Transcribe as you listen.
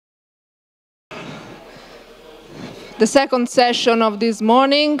the second session of this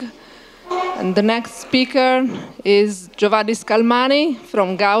morning. And the next speaker is Giovanni Scalmani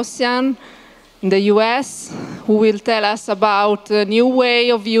from Gaussian in the US, who will tell us about a new way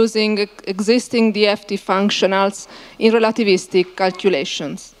of using existing DFT functionals in relativistic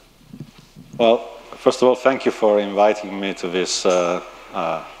calculations. Well, first of all, thank you for inviting me to this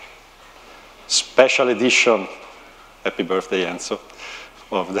special edition, happy birthday, Enzo,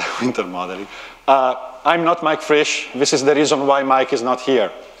 of the winter modeling. I'm not Mike Frisch. This is the reason why Mike is not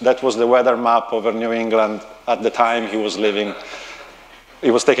here. That was the weather map over New England at the time he was living.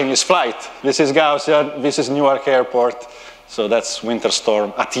 He was taking his flight. This is Gaussian. This is Newark Airport. So that's winter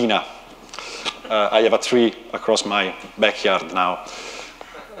storm, Athena. I have a tree across my backyard now.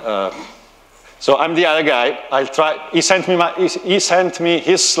 So I'm the other guy. I'll try. He sent me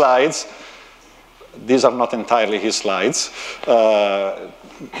his slides. These are not entirely his slides.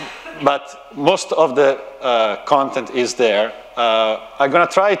 But most of the content is there. I'm going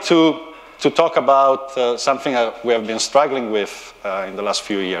to try to talk about something we have been struggling with in the last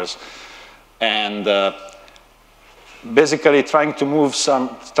few years, and basically trying to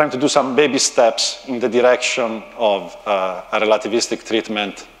do some baby steps in the direction of a relativistic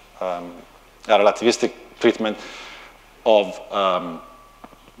treatment, of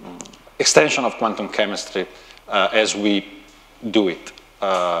extension of quantum chemistry as we do it.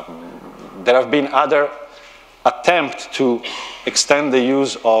 There have been other attempts to extend the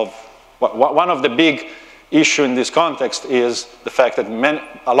use of, one of the big issues in this context is the fact that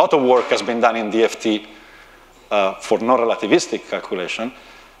a lot of work has been done in DFT for non-relativistic calculation,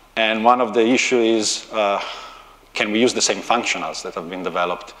 and one of the issues is, can we use the same functionals that have been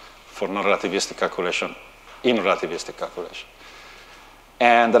developed for non-relativistic calculation in relativistic calculation?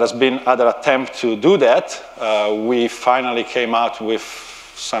 And there has been other attempt to do that. We finally came out with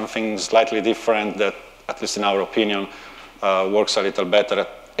something slightly different that, at least in our opinion, works a little better,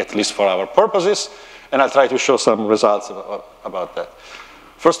 at least for our purposes. And I'll try to show some results about that.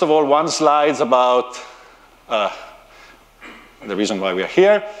 First of all, one slide about the reason why we are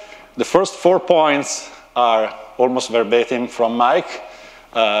here. The first 4 points are almost verbatim from Mike.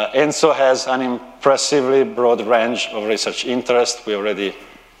 Enzo has an impressively broad range of research interest. We already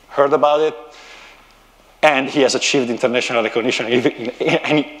heard about it. And he has achieved international recognition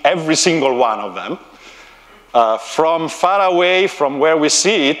in every single one of them. From far away, from where we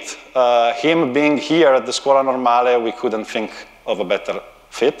see it, him being here at the Scuola Normale, we couldn't think of a better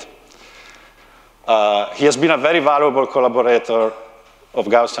fit. He has been a very valuable collaborator of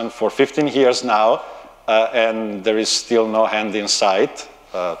Gaussian for 15 years now, and there is still no end in sight.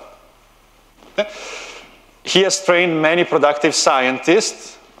 He has trained many productive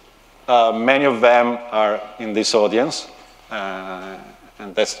scientists. Many of them are in this audience,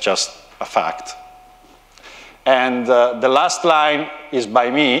 and that's just a fact. And the last line is by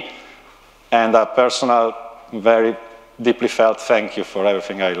me, and a personal, very deeply felt thank you for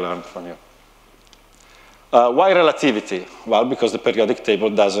everything I learned from you. Why relativity? Well, because the periodic table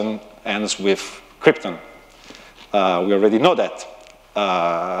doesn't end with krypton. We already know that.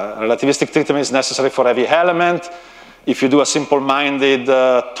 Relativistic treatment is necessary for every element. If you do a simple-minded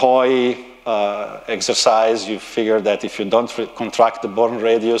toy exercise, you figure that if you don't contract the Born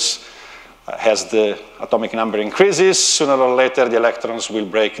radius as the atomic number increases, sooner or later the electrons will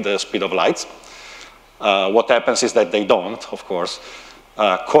break the speed of light. What happens is that they don't, of course.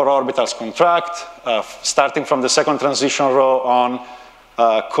 Core orbitals contract. Starting from the second transition row on,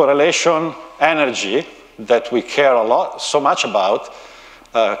 correlation energy that we care so much about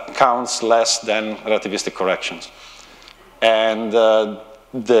counts less than relativistic corrections. And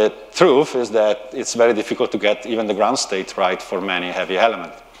the truth is that it's very difficult to get even the ground state right for many heavy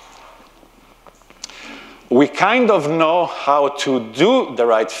elements. We kind of know how to do the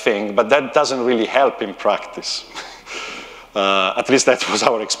right thing, but that doesn't really help in practice. At least that was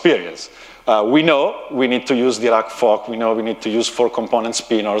our experience. We know we need to use Dirac-Fock. We know we need to use 4-component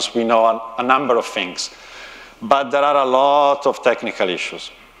spinors. We know a number of things. But there are a lot of technical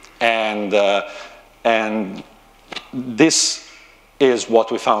issues. And this is what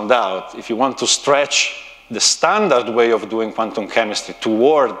we found out. If you want to stretch the standard way of doing quantum chemistry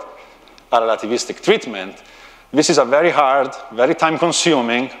toward a relativistic treatment, this is a very hard, very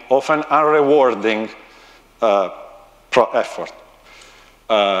time-consuming, often unrewarding effort.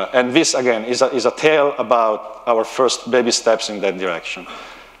 And this, again, is a tale about our first baby steps in that direction.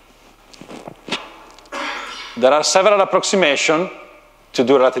 There are several approximations to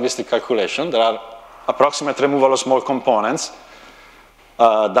do relativistic calculation. There are approximate removal of small components,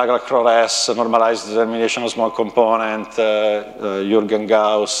 Daglar-Crores, normalized determination of small component, Jürgen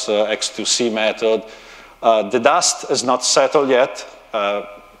Gauss, X2C method. The dust is not settled yet.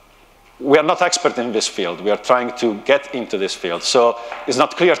 We are not expert in this field. We are trying to get into this field. So it's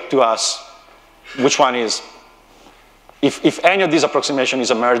not clear to us which one is, if any of these approximations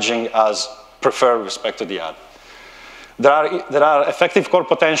is emerging as preferred with respect to the other. There are effective core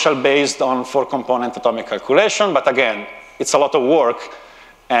potential based on 4-component atomic calculation, but again, it's a lot of work,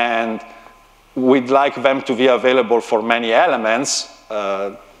 and we'd like them to be available for many elements.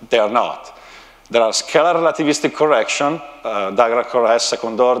 They are not. There are scalar relativistic correction. Dagrar-Korres,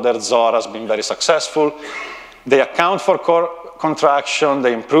 second order, Zora has been very successful. They account for core contraction.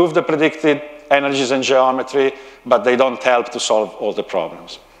 They improve the predicted energies and geometry, but they don't help to solve all the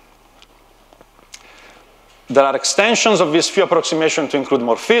problems. There are extensions of this few approximation to include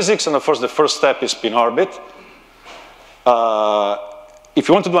more physics, and of course the first step is spin orbit. If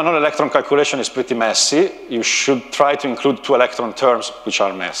you want to do another electron calculation, it's pretty messy. You should try to include 2 electron terms, which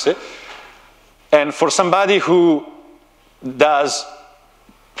are messy. And for somebody who does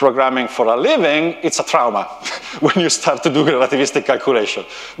programming for a living, it's a trauma when you start to do relativistic calculation,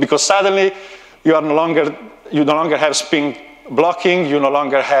 because suddenly you no longer have spin blocking, you no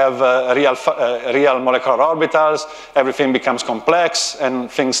longer have real molecular orbitals, everything becomes complex,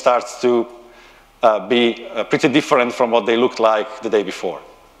 and things start to be pretty different from what they looked like the day before.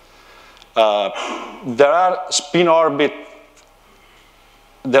 There are spin orbit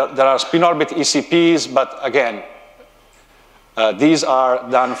ECPs, but again, these are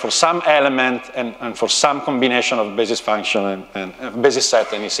done for some element and for some combination of basis function and basis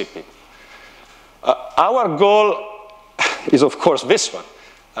set and ECP. Our goal is, of course, this one.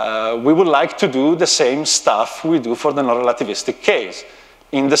 We would like to do the same stuff we do for the non-relativistic case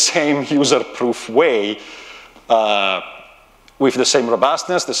in the same user-proof way, with the same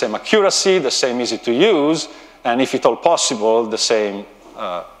robustness, the same accuracy, the same easy to use, and if at all possible, the same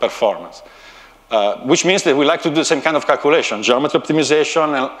performance. Which means that we like to do the same kind of calculation, geometry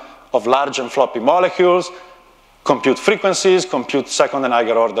optimization of large and floppy molecules, compute frequencies, compute second and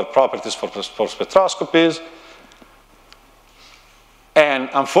higher order properties for spectroscopies. And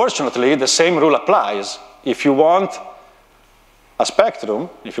unfortunately, the same rule applies. If you want a spectrum,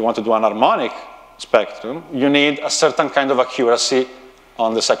 if you want to do an harmonic spectrum, you need a certain kind of accuracy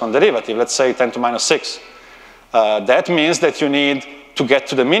on the second derivative, let's say 10 to minus 6. That means that you need to get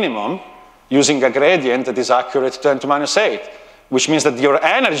to the minimum using a gradient that is accurate to 10 to minus 8, which means that your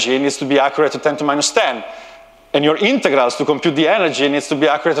energy needs to be accurate to 10 to minus 10. And your integrals to compute the energy needs to be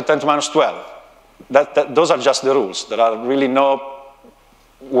accurate to 10 to minus 12. Those are just the rules. There are really no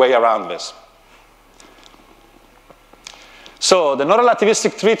way around this. So the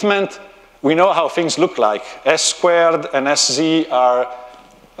non-relativistic treatment, we know how things look like. S squared and SZ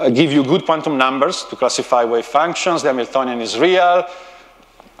give you good quantum numbers to classify wave functions. The Hamiltonian is real.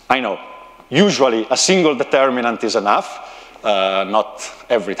 I know, usually a single determinant is enough, not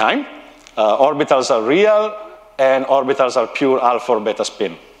every time. Orbitals are real, and orbitals are pure alpha or beta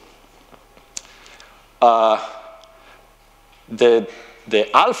spin.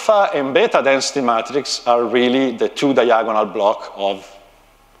 The alpha and beta density matrix are really the 2 diagonal block of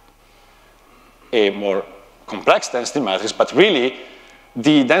a more complex density matrix, but really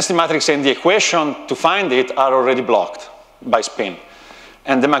the density matrix and the equation to find it are already blocked by spin.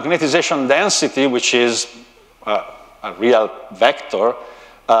 And the magnetization density, which is a real vector,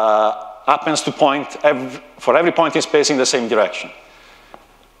 happens to point for every point in space in the same direction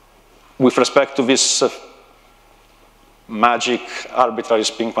with respect to this magic arbitrary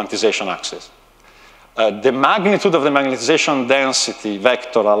spin quantization axis. The magnitude of the magnetization density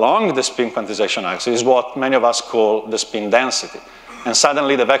vector along the spin quantization axis is what many of us call the spin density. And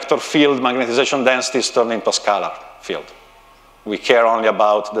suddenly the vector field magnetization density is turned into a scalar field. We care only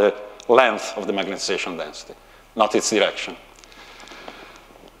about the length of the magnetization density, not its direction.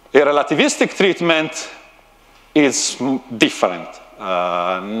 A relativistic treatment is different.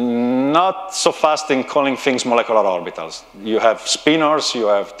 Not so fast in calling things molecular orbitals. You have spinors, you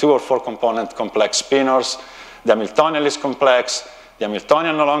have 2 or 4 component complex spinors. The Hamiltonian is complex. The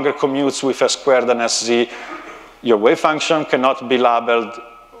Hamiltonian no longer commutes with S squared and SZ. Your wave function cannot be labeled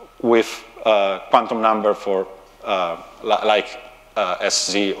with quantum number for like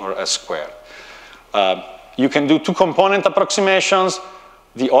SZ or S squared. You can do 2 component approximations.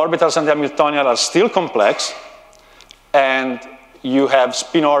 The orbitals and the Hamiltonian are still complex, and you have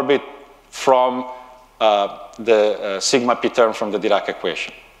spin orbit from the sigma p term from the Dirac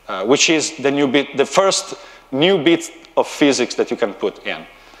equation, which is the new bit, the first new bit of physics that you can put in.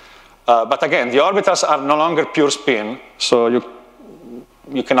 But again, the orbitals are no longer pure spin, so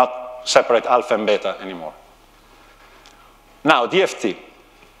you cannot separate alpha and beta anymore. Now, DFT.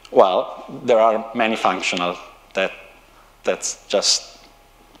 Well, there are many functional. That's just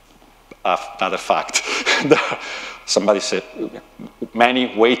another fact. Somebody said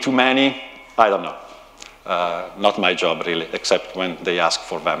many, way too many. I don't know. Not my job, really, except when they ask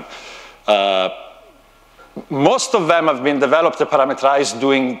for them. Most of them have been developed and parameterized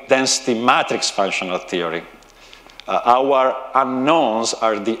doing density matrix functional theory. Our unknowns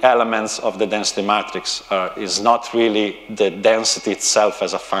are the elements of the density matrix, is not really the density itself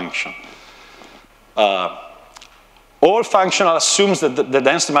as a function. All functional assumes that the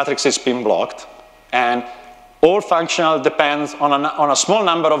density matrix is spin blocked, and all functional depends on a small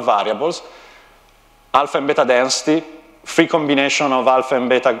number of variables, alpha and beta density, free combination of alpha and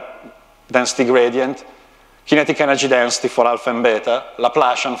beta density gradient, kinetic energy density for alpha and beta,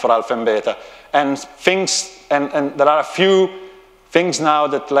 Laplacian for alpha and beta, and things, and there are a few things now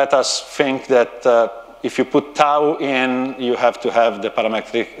that let us think that if you put tau in, you have to have the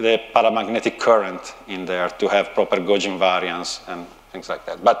paramagnetic current in there to have proper Gaussian variance and things like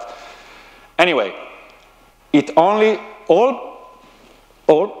that. But anyway,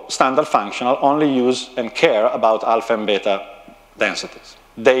 all standard functional only use and care about alpha and beta densities.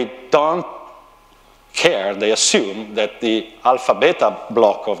 They don't care, they assume that the alpha beta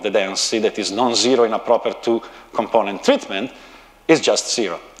block of the density that is non-zero in a proper two-component treatment is just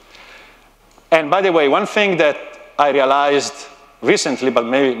zero. And by the way, one thing that I realized recently, but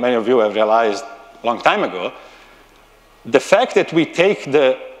maybe many of you have realized a long time ago, the fact that we take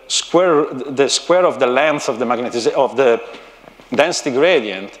the square of the length of the density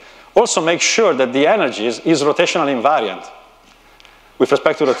gradient also makes sure that the energy is rotationally invariant with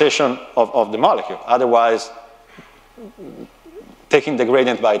respect to rotation of the molecule. Otherwise, taking the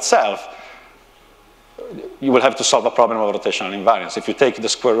gradient by itself, you will have to solve a problem of rotational invariance. If you take the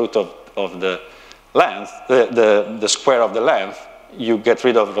square root of the length, the square of the length, you get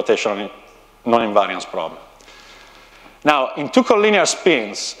rid of rotational non-invariance problem. Now, in two collinear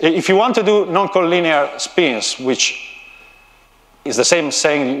spins, if you want to do non-collinear spins, which is the same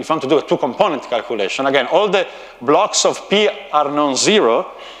saying if you want to do a two-component calculation, again, all the blocks of P are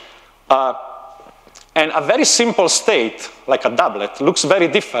non-zero, and a very simple state, like a doublet, looks very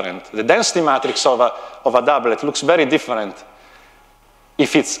different. The density matrix of a doublet looks very different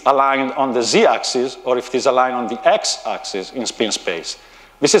if it's aligned on the z-axis or if it is aligned on the x-axis in spin space.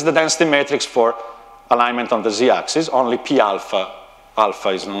 This is the density matrix for alignment on the z-axis, only P alpha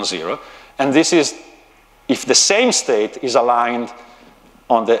is non-zero. And this is if the same state is aligned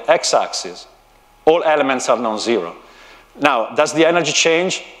on the x-axis. All elements are non-zero. Now, does the energy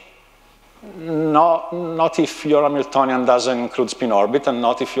change? No, not if your Hamiltonian doesn't include spin orbit, and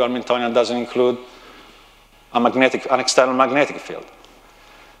not if your Hamiltonian doesn't include an external magnetic field.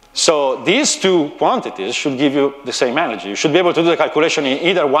 So these two quantities should give you the same energy. You should be able to do the calculation in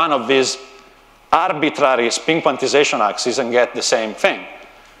either one of these arbitrary spin quantization axes and get the same thing.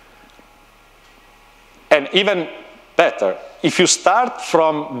 And even better, if you start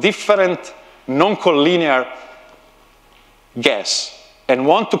from different non-collinear gas and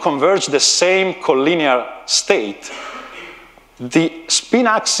want to converge the same collinear state, the spin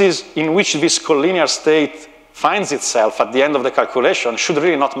axis in which this collinear state finds itself at the end of the calculation should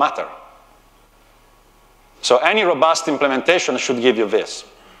really not matter. So any robust implementation should give you this.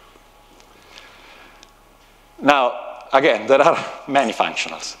 Now, again, there are many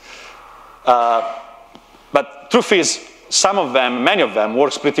functionals. But truth is, some of them, many of them,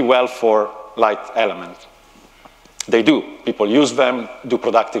 works pretty well for light element. They do. People use them, do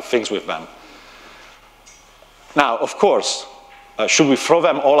productive things with them. Now, of course, should we throw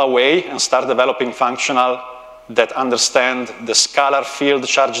them all away and start developing functional that understand the scalar field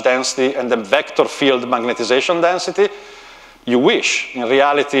charge density and the vector field magnetization density? You wish. In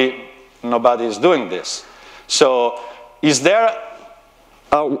reality, nobody is doing this. So is there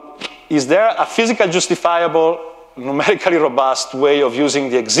a physical justifiable, numerically robust way of using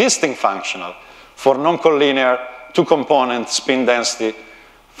the existing functional for non-collinear two-component spin density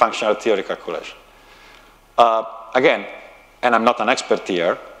functional theory calculation? Again, and I'm not an expert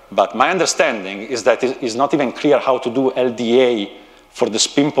here, but my understanding is that it is not even clear how to do LDA for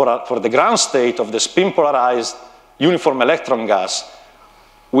the ground state of the spin polarized uniform electron gas,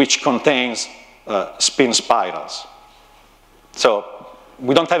 which contains spin spirals. So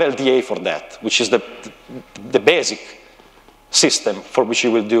we don't have LDA for that, which is the basic system for which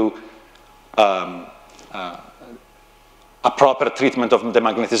you will do a proper treatment of the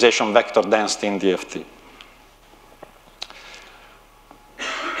magnetization vector density in DFT.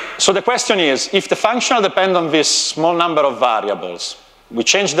 So the question is, if the functional depends on this small number of variables, we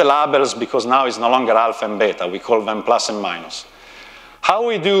change the labels because now it's no longer alpha and beta, we call them plus and minus. How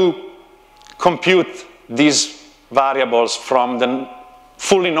we do compute these variables from the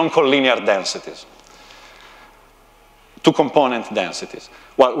fully non-collinear densities to component densities?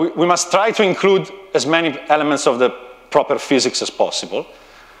 Well, we must try to include as many elements of the proper physics as possible.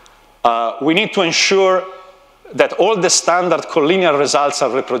 We need to ensure that all the standard collinear results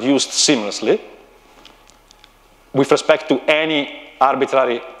are reproduced seamlessly with respect to any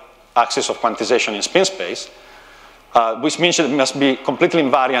arbitrary axis of quantization in spin space, which means it must be completely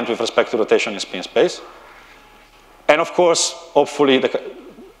invariant with respect to rotation in spin space. And of course, hopefully,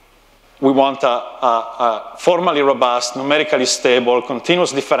 we want a formally robust, numerically stable,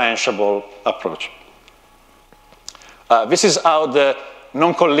 continuous differentiable approach. This is how the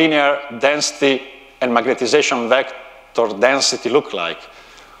non-collinear density and magnetization vector density look like.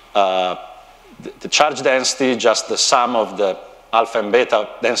 The charge density, just the sum of the alpha and beta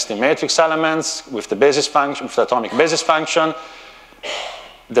density matrix elements with the basis function, with the atomic basis function.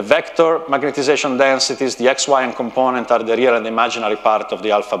 The vector magnetization densities, the x, y, and component are the real and imaginary part of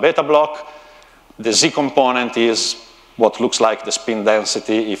the alpha beta block. The z component is what looks like the spin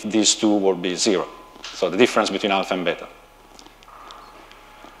density if these two will be 0. So the difference between alpha and beta.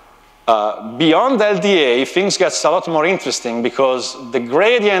 Beyond LDA, things get a lot more interesting because the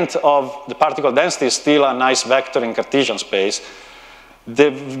gradient of the particle density is still a nice vector in Cartesian space.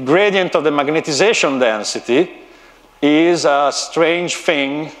 The gradient of the magnetization density is a strange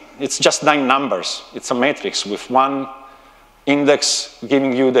thing. It's just 9 numbers. It's a matrix with one index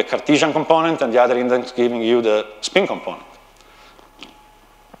giving you the Cartesian component and the other index giving you the spin component.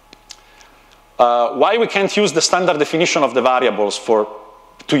 Why we can't use the standard definition of the variables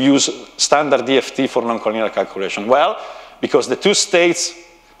to use standard DFT for non-collinear calculation? Well, because the two states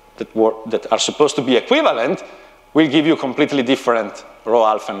that are supposed to be equivalent will give you completely different rho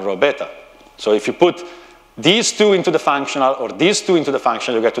alpha and rho beta. So if you put these two into the functional or these two into the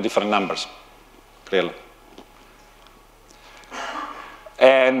functional, you get 2 different numbers, clearly.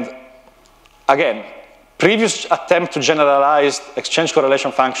 And again, previous attempt to generalize exchange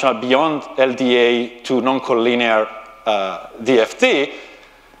correlation functional beyond LDA to non-collinear DFT,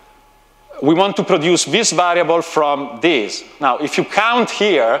 we want to produce this variable from this. Now, if you count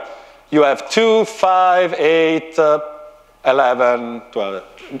here, you have 2, 5, 8, 11, 12.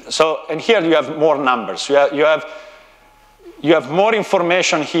 So, and here you have more numbers. You have more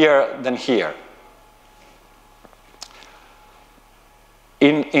information here than here.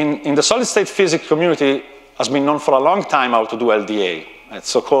 In the solid-state physics community, has been known for a long time how to do LDA. It's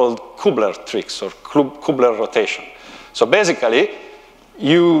so-called Kubler tricks or Kubler rotation. So basically,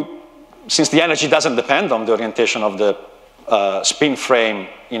 since the energy doesn't depend on the orientation of the spin frame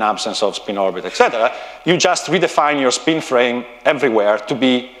in absence of spin orbit, etc., you just redefine your spin frame everywhere to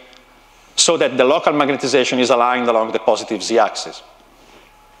be so that the local magnetization is aligned along the positive z-axis.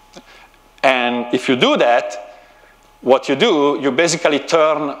 And if you do that, what you do, you basically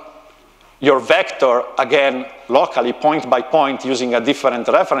turn your vector, again, locally, point by point, using a different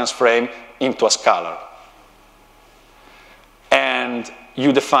reference frame, into a scalar. And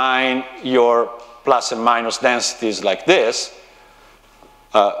you define your plus and minus densities like this.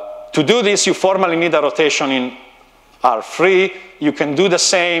 To do this, you formally need a rotation in R3. You can do the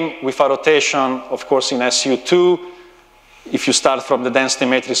same with a rotation, of course, in SU2. If you start from the density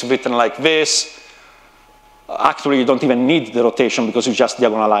matrix written like this, actually, you don't even need the rotation because you just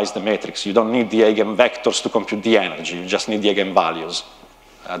diagonalize the matrix. You don't need the eigenvectors to compute the energy. You just need the eigenvalues.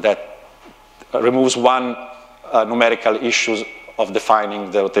 That removes one numerical issue of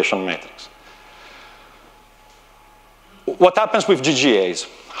defining the rotation matrix. What happens with GGAs?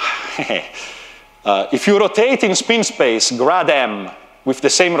 If you rotate in spin space grad M with the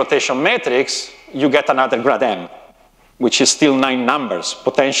same rotation matrix, you get another grad M, which is still 9 numbers,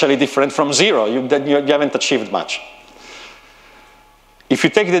 potentially different from 0. You haven't achieved much. If you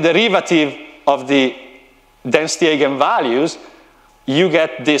take the derivative of the density eigenvalues, you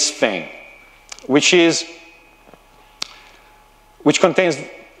get this thing, which contains,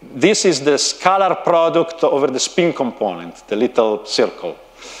 this is the scalar product over the spin component, the little circle,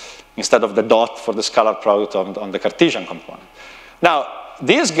 instead of the dot for the scalar product on the Cartesian component. Now,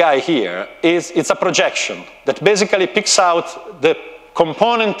 this guy here it's a projection that basically picks out the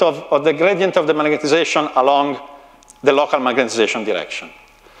component of the gradient of the magnetization along the local magnetization direction.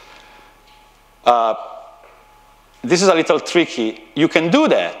 This is a little tricky. You can do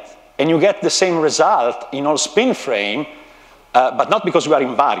that, and you get the same result in all spin frame, but not because we are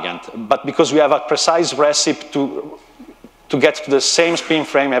invariant, but because we have a precise recipe to get to the same spin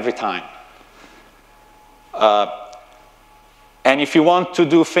frame every time. And if you want to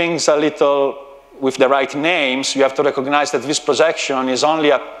do things a little with the right names, you have to recognize that this projection is only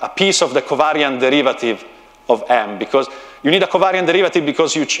a piece of the covariant derivative of M, because you need a covariant derivative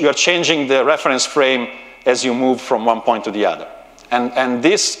because you are changing the reference frame as you move from one point to the other. And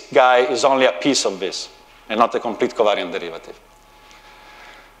this guy is only a piece of this, and not a complete covariant derivative.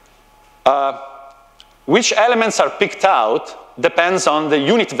 Which elements are picked out depends on the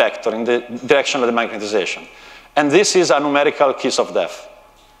unit vector in the direction of the magnetization. And this is a numerical kiss of death.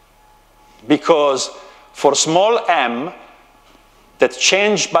 Because for small m, that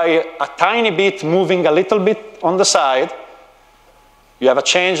change by a tiny bit, moving a little bit on the side, you have a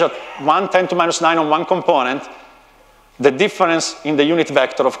change of 1 × 10⁻⁹ on one component, the difference in the unit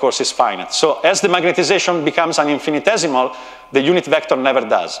vector, of course, is finite. So as the magnetization becomes an infinitesimal, the unit vector never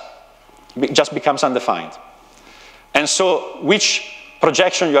does. It just becomes undefined. And so which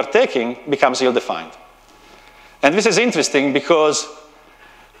projection you are taking becomes ill-defined. And this is interesting because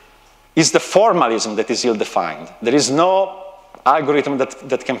it's the formalism that is ill-defined. There is no algorithm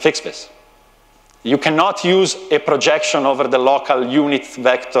that can fix this. You cannot use a projection over the local unit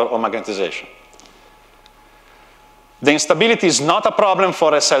vector of magnetization. The instability is not a problem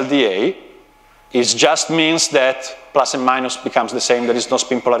for SLDA. It just means that plus and minus becomes the same. There is no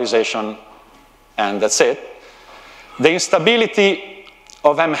spin polarization, and that's it. The instability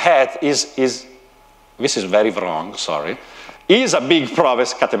of M hat is this is very wrong, sorry, is a big problem,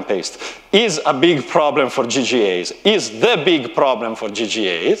 cut and paste, is a big problem for GGAs, is the big problem for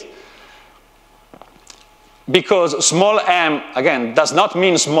GGAs, because small m, again, does not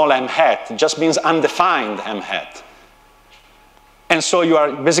mean small m hat, it just means undefined m hat. And so you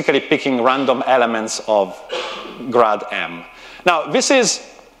are basically picking random elements of grad m. Now, this is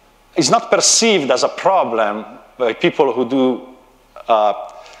not perceived as a problem by people who do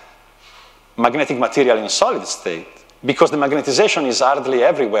magnetic material in solid state, because the magnetization is hardly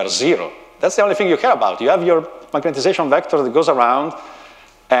everywhere 0. That's the only thing you care about. You have your magnetization vector that goes around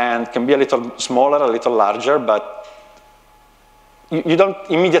and can be a little smaller, a little larger, but you don't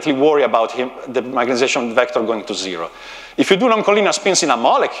immediately worry about the magnetization vector going to 0. If you do non-collinear spins in a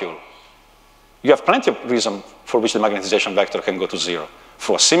molecule, you have plenty of reason for which the magnetization vector can go to 0.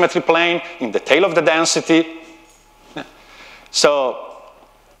 For a symmetry plane, in the tail of the density. Yeah. So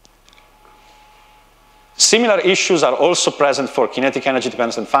similar issues are also present for kinetic energy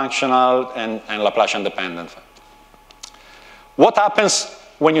dependent functional and Laplacian dependent. What happens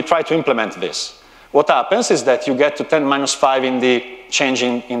when you try to implement this? What happens is that you get to 10⁻⁵ in the change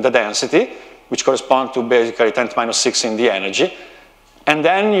in the density, which correspond to basically 10⁻⁶ in the energy, and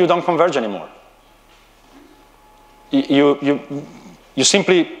then you don't converge anymore. You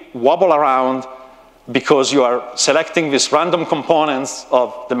simply wobble around because you are selecting these random components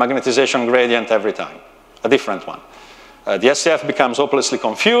of the magnetization gradient every time, a different one. The SCF becomes hopelessly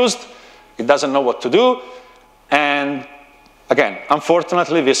confused, it doesn't know what to do, and again,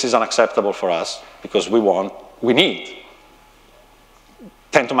 unfortunately, this is unacceptable for us because we need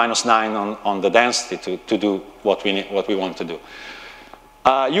 10⁻⁹ on the density to do what we want to do.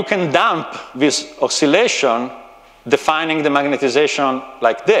 You can dump this oscillation defining the magnetization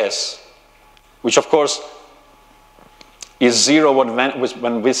like this, which of course is 0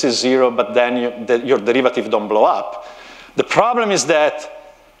 when this is 0, but then your derivative don't blow up. The problem is that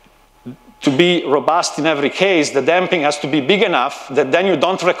to be robust in every case, the damping has to be big enough that then you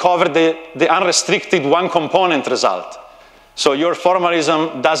don't recover the unrestricted one component result. So your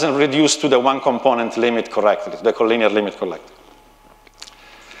formalism doesn't reduce to the one component limit correctly, the collinear limit correctly.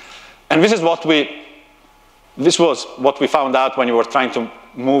 And this was what we found out when we were trying to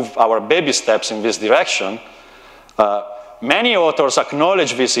move our baby steps in this direction. Many authors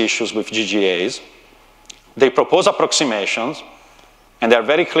acknowledge these issues with GGAs. They propose approximations, and they're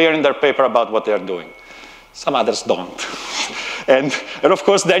very clear in their paper about what they're doing. Some others don't. and of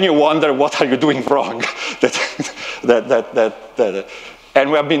course, then you wonder, what are you doing wrong?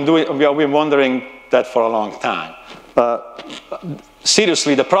 And we have been wondering that for a long time.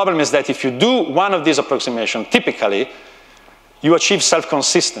 Seriously, the problem is that if you do one of these approximations, typically, you achieve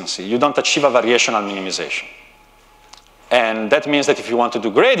self-consistency. You don't achieve a variational minimization. And that means that if you want to do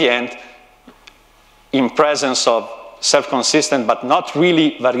gradient, in presence of self-consistent but not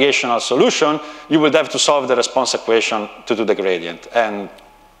really variational solution, you would have to solve the response equation to do the gradient. And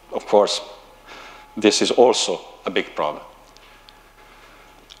of course, this is also a big problem.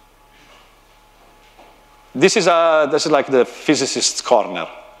 This is like the physicist's corner.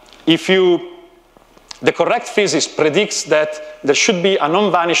 The correct physics predicts that there should be a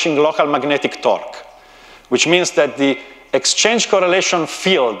non-vanishing local magnetic torque, which means that the exchange correlation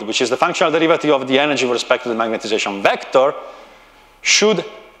field, which is the functional derivative of the energy with respect to the magnetization vector, should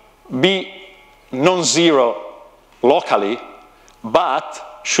be non-zero locally,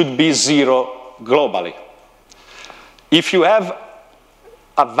 but should be 0 globally. If you have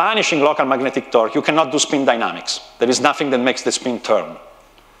a vanishing local magnetic torque, you cannot do spin dynamics. There is nothing that makes the spin turn.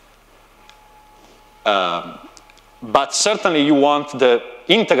 But certainly you want the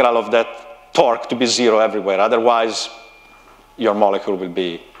integral of that torque to be 0 everywhere. Otherwise, your molecule will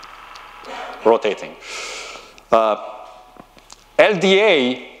be rotating.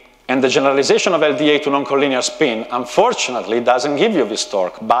 LDA and the generalization of LDA to non-collinear spin, unfortunately, doesn't give you this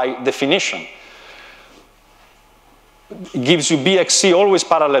torque by definition. It gives you BXC always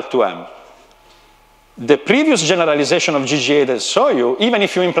parallel to M. The previous generalization of GGA that I saw you, even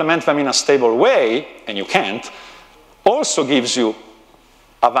if you implement them in a stable way, and you can't, also gives you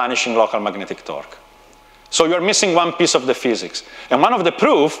a vanishing local magnetic torque. So you're missing one piece of the physics. And one of the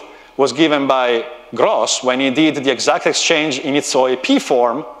proof was given by Gross when he did the exact exchange in its OAP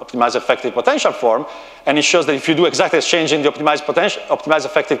form, optimized effective potential form, and it shows that if you do exact exchange in the optimized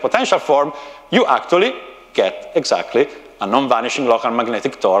effective potential form, you actually get exactly a non-vanishing local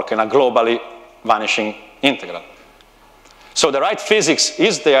magnetic torque and a globally vanishing integral. So the right physics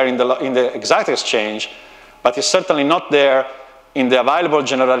is there in the exact exchange, but it's certainly not there in the available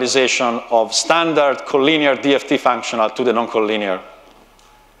generalization of standard collinear DFT functional to the non-collinear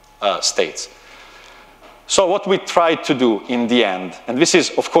states. So what we tried to do in the end, and this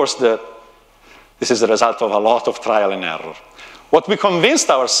is, of course, this is the result of a lot of trial and error. What we convinced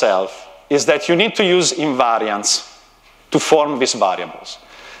ourselves is that you need to use invariants to form these variables.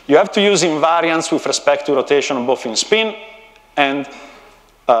 You have to use invariants with respect to rotation both in spin and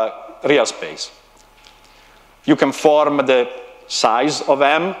real space. You can form the size of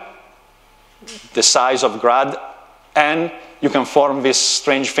M, the size of grad N. You can form this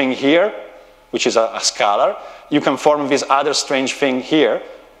strange thing here, which is a scalar. You can form this other strange thing here.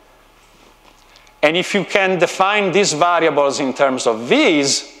 And if you can define these variables in terms of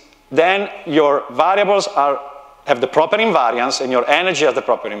these, then your variables have the proper invariance and your energy has the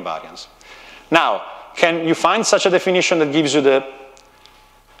proper invariance. Now, can you find such a definition that gives you the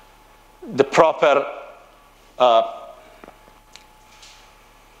proper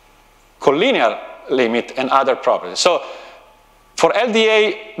collinear limit and other properties? So for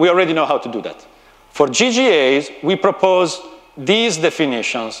LDA, we already know how to do that. For GGAs, we propose these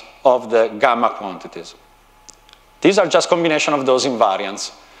definitions of the gamma quantities. These are just combination of those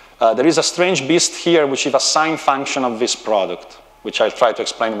invariants. There is a strange beast here, which is a sine function of this product, which I'll try to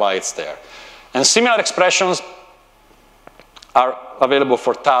explain why it's there. And similar expressions are available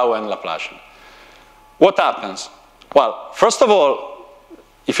for tau and Laplacian. What happens? Well, first of all,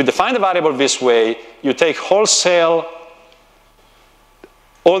 if you define the variable this way, you take wholesale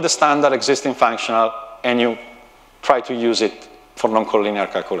all the standard existing functional and you try to use it for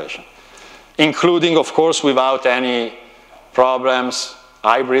non-collinear calculation, including, of course, without any problems,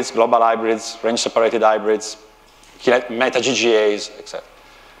 hybrids, global hybrids, range-separated hybrids, meta-GGAs, etc.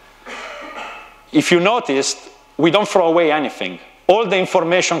 If you noticed, we don't throw away anything. All the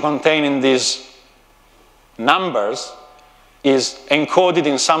information contained in these numbers is encoded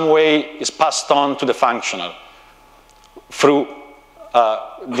in some way, is passed on to the functional through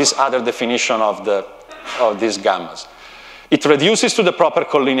this other definition of these gammas. It reduces to the proper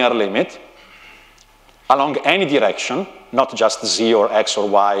collinear limit along any direction, not just z or x or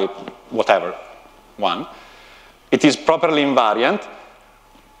y, whatever one. It is properly invariant.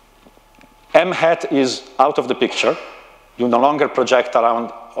 M hat is out of the picture. You no longer project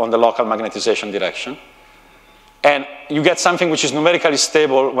around on the local magnetization direction. And you get something which is numerically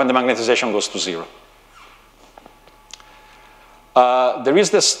stable when the magnetization goes to 0. There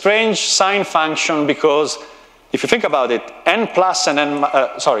is this strange sine function because if you think about it, n plus and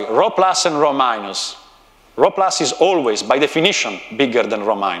rho plus and rho minus. Rho plus is always, by definition, bigger than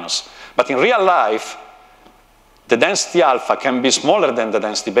rho minus. But in real life, the density alpha can be smaller than the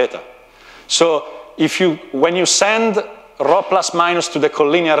density beta. So when you send rho plus minus to the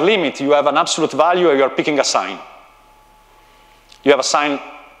collinear limit, you have an absolute value and you're picking a sign. You have a sign,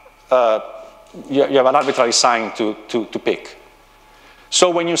 you have an arbitrary sign to pick. So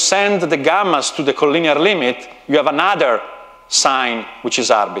when you send the gammas to the collinear limit, you have another sign which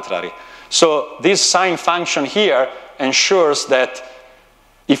is arbitrary. So this sine function here ensures that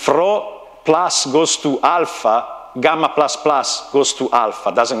if rho plus goes to alpha, gamma plus plus goes to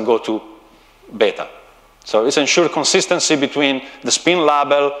alpha, doesn't go to beta. So this ensures consistency between the spin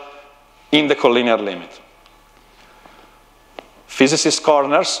label in the collinear limit. Physicist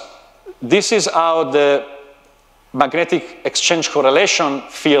corners. This is how the magnetic exchange correlation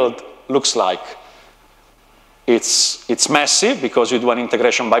field looks like. It's messy because you do an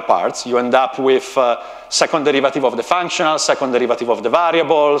integration by parts. You end up with second derivative of the functional, second derivative of the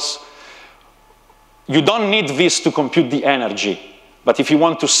variables. You don't need this to compute the energy. But if you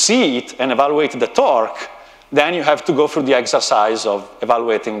want to see it and evaluate the torque, then you have to go through the exercise of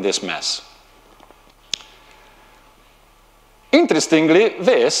evaluating this mess. Interestingly,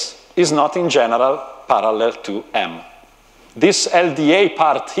 this is not in general parallel to M. This LDA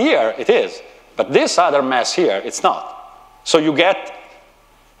part here, it is. But this other mess here, it's not. So you get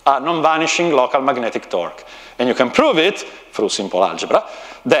a non-vanishing local magnetic torque. And you can prove it, through simple algebra,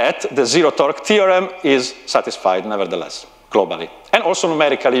 that the zero torque theorem is satisfied nevertheless, globally. And also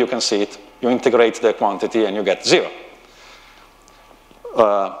numerically, you can see it. You integrate the quantity and you get 0.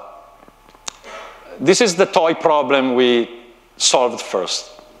 This is the toy problem we solved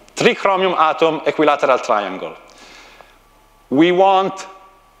first. 3 chromium atom equilateral triangle. We want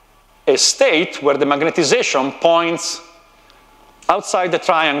a state where the magnetization points outside the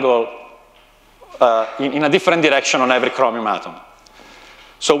triangle in a different direction on every chromium atom.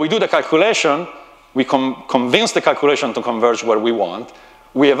 So we do the calculation, we convince the calculation to converge where we want,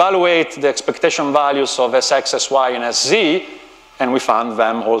 we evaluate the expectation values of Sx, Sy, and Sz, and we found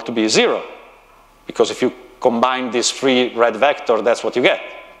them all to be 0. Because if you combine these 3 red vectors, that's what you get.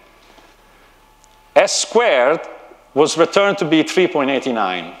 S squared was returned to be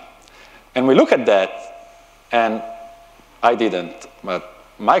 3.89. And we look at that, and I didn't, but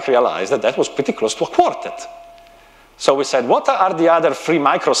Mike realized that that was pretty close to a quartet. So we said, what are the other 3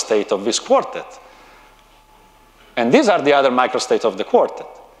 microstates of this quartet? And these are the other microstates of the quartet.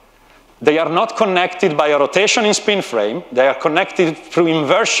 They are not connected by a rotation in spin frame. They are connected through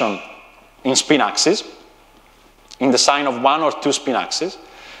inversion in spin axis, in the sign of 1 or 2 spin axes.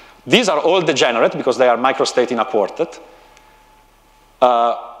 These are all degenerate because they are microstate in a quartet.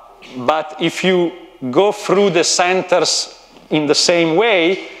 But if you go through the centers in the same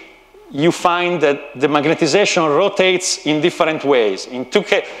way, you find that the magnetization rotates in different ways. In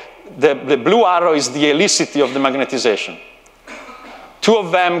 2K, the blue arrow is the helicity of the magnetization. 2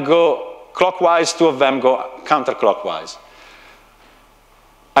 of them go clockwise, 2 of them go counterclockwise.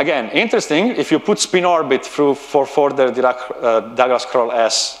 Again, interesting, if you put spin orbit through for further Douglas-Kroll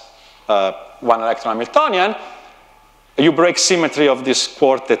S 1 electron Hamiltonian, you break symmetry of this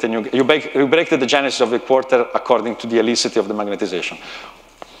quartet, and you break the degenesis of the quartet according to the helicity of the magnetization.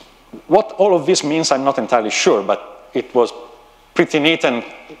 What all of this means, I'm not entirely sure, but it was pretty neat and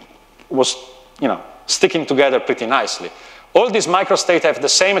was, sticking together pretty nicely. All these microstates have the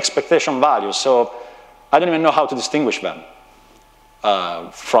same expectation values, so I don't even know how to distinguish them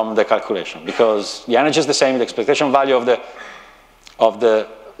from the calculation, because the energy is the same, the expectation value of the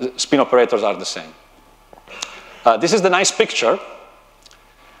spin operators are the same. This is the nice picture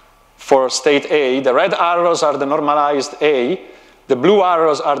for state A. The red arrows are the normalized A. The blue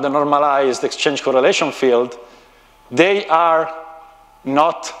arrows are the normalized exchange correlation field. They are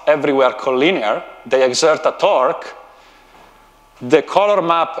not everywhere collinear. They exert a torque. The color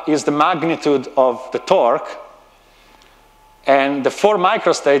map is the magnitude of the torque. And the 4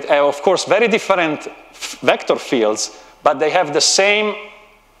 microstates have, of course, very different vector fields, but they have the same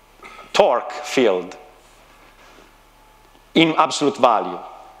torque field in absolute value.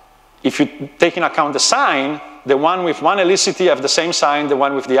 If you take into account the sign, the one with one helicity have the same sign, the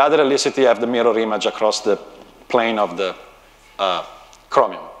one with the other helicity have the mirror image across the plane of the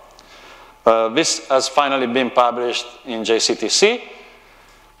chromium. This has finally been published in JCTC.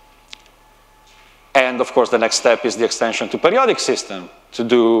 And of course, the next step is the extension to periodic system to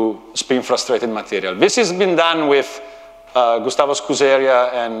do spin-frustrated material. This has been done with Gustavo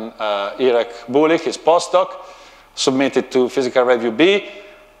Scuseria and Irek Bulik, his postdoc, submitted to Physical Review B.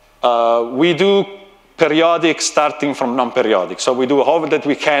 We do periodic starting from non-periodic. So we do all that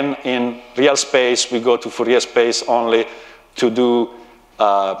we can in real space. We go to Fourier space only to do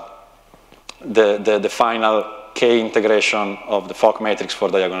the final K integration of the Fock matrix for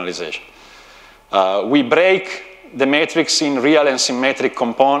diagonalization. We break the matrix in real and symmetric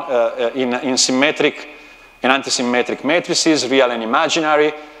in symmetric and antisymmetric matrices, real and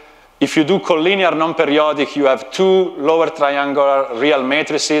imaginary. If you do collinear non-periodic, you have 2 lower triangular real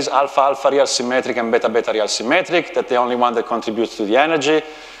matrices, alpha-alpha real symmetric and beta-beta real symmetric. That's the only one that contributes to the energy.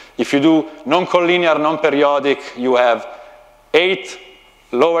 If you do non-collinear non-periodic, you have 8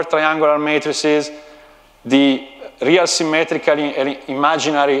 lower triangular matrices. The real symmetrically and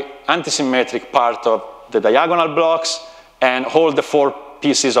imaginary antisymmetric part of the diagonal blocks, and hold the 4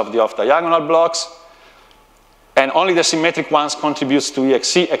 pieces of the off-diagonal blocks. And only the symmetric ones contributes to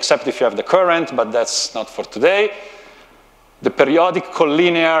EXC, except if you have the current, but that's not for today. The periodic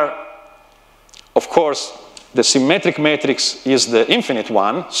collinear, of course, The symmetric matrix is the infinite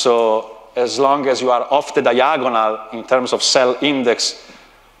one, so as long as you are off the diagonal in terms of cell index,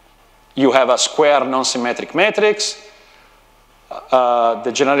 you have a square non-symmetric matrix.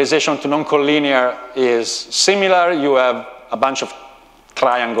 The generalization to non-collinear is similar. You have a bunch of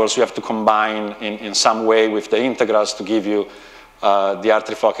triangles you have to combine in some way with the integrals to give you the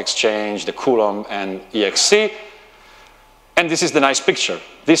Hartree-Fock exchange, the Coulomb, and EXC. And this is the nice picture.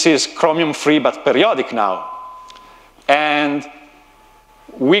 This is chromium-free but periodic now. And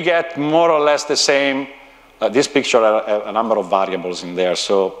we get more or less the same. This picture has a number of variables in there.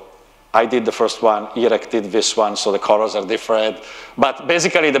 So I did the first one, Irek did this one, so the colors are different. But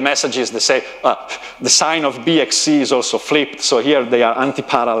basically the message is the same. The sign of BXC is also flipped, so here they are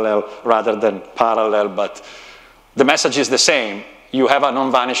anti-parallel rather than parallel, but the message is the same. You have a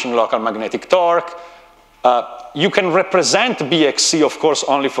non-vanishing local magnetic torque. You can represent BXC, of course,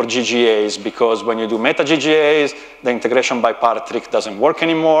 only for GGAs, because when you do meta-GGAs, the integration by part trick doesn't work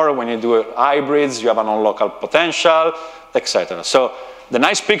anymore. When you do hybrids, you have a non-local potential, etc. So the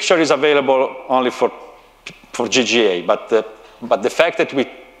nice picture is available only for GGA, but the fact that we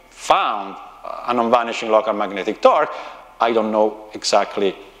found a non-vanishing local magnetic torque, I don't know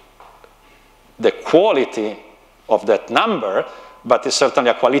exactly the quality of that number, but it's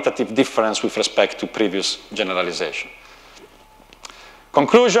certainly a qualitative difference with respect to previous generalization.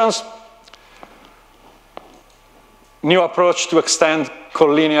 Conclusions. New approach to extend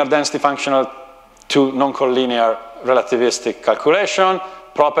collinear density functional to non-collinear relativistic calculation,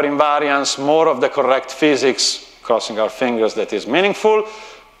 proper invariance, more of the correct physics, crossing our fingers that is meaningful,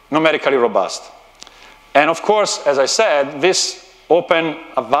 numerically robust. And of course, as I said, this opened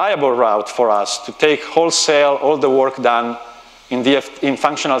a viable route for us to take wholesale all the work done in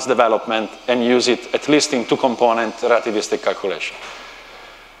functionals development and use it at least in two-component relativistic calculation.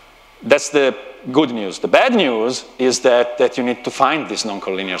 That's the good news. The bad news is that you need to find these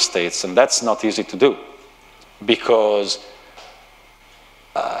non-collinear states, and that's not easy to do because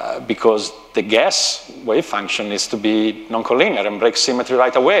the guess wave function needs to be non-collinear and break symmetry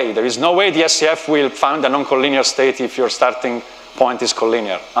right away. There is no way the SCF will find a non-collinear state if your starting point is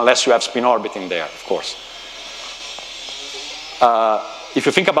collinear, unless you have spin orbiting there, of course. If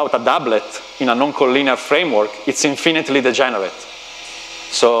you think about a doublet in a non-collinear framework, it's infinitely degenerate.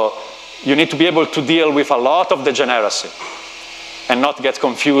 So you need to be able to deal with a lot of degeneracy and not get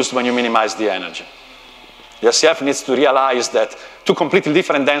confused when you minimize the energy. The SCF needs to realize that two completely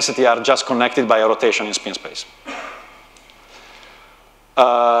different densities are just connected by a rotation in spin space.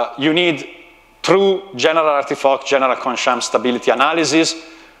 You need true general Hartree-Fock, general Kohn-Sham stability analysis,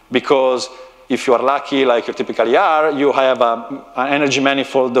 because if you are lucky, like you typically are, you have an energy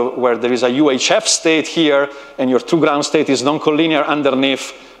manifold where there is a UHF state here, and your true ground state is non-collinear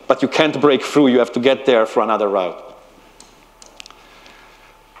underneath, but you can't break through. You have to get there for another route.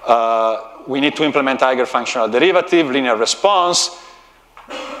 We need to implement Eiger functional derivative, linear response.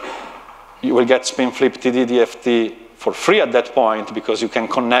 You will get spin flip TD DFT for free at that point because you can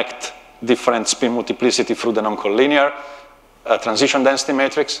connect different spin multiplicity through the non-collinear transition density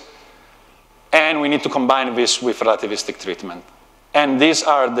matrix. And we need to combine this with relativistic treatment. And these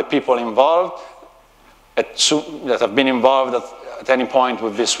are the people involved that have been involved at any point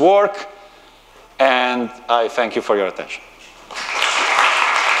with this work. And I thank you for your attention.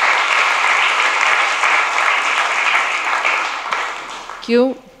 Thank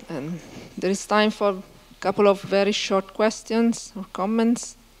you. And there is time for a couple of very short questions or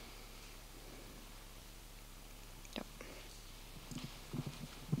comments.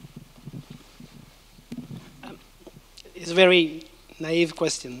 It's a very naive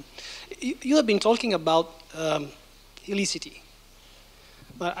question. You have been talking about helicity.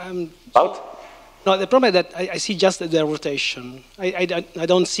 But about? No, the problem is that I see just the rotation. I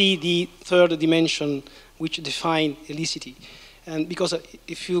don't see the third dimension which defines helicity. And because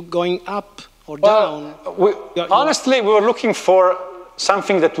if you're going up or down... Honestly, we were looking for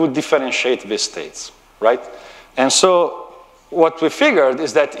something that would differentiate these states, right? And so what we figured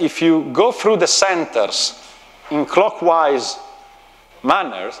is that if you go through the centers in clockwise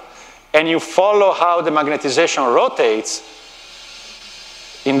manners, and you follow how the magnetization rotates,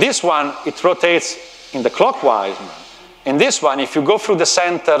 in this one, it rotates in the clockwise manner. In this one, if you go through the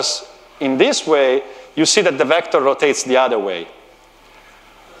centers in this way, you see that the vector rotates the other way.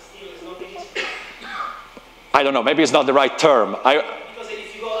 I don't know, maybe it's not the right term. Because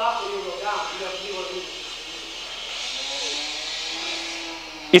if you go up or you go down, you will do.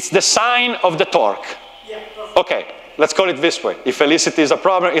 It's the sign of the torque. Yeah, perfect. Okay, let's call it this way. If helicity is a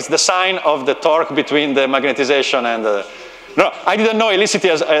problem, it's the sign of the torque between the magnetization and the... No, I didn't know helicity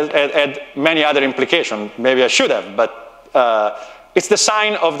had many other implications. Maybe I should have, but it's the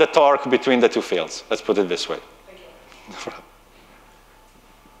sign of the torque between the two fields. Let's put it this way. Thank you.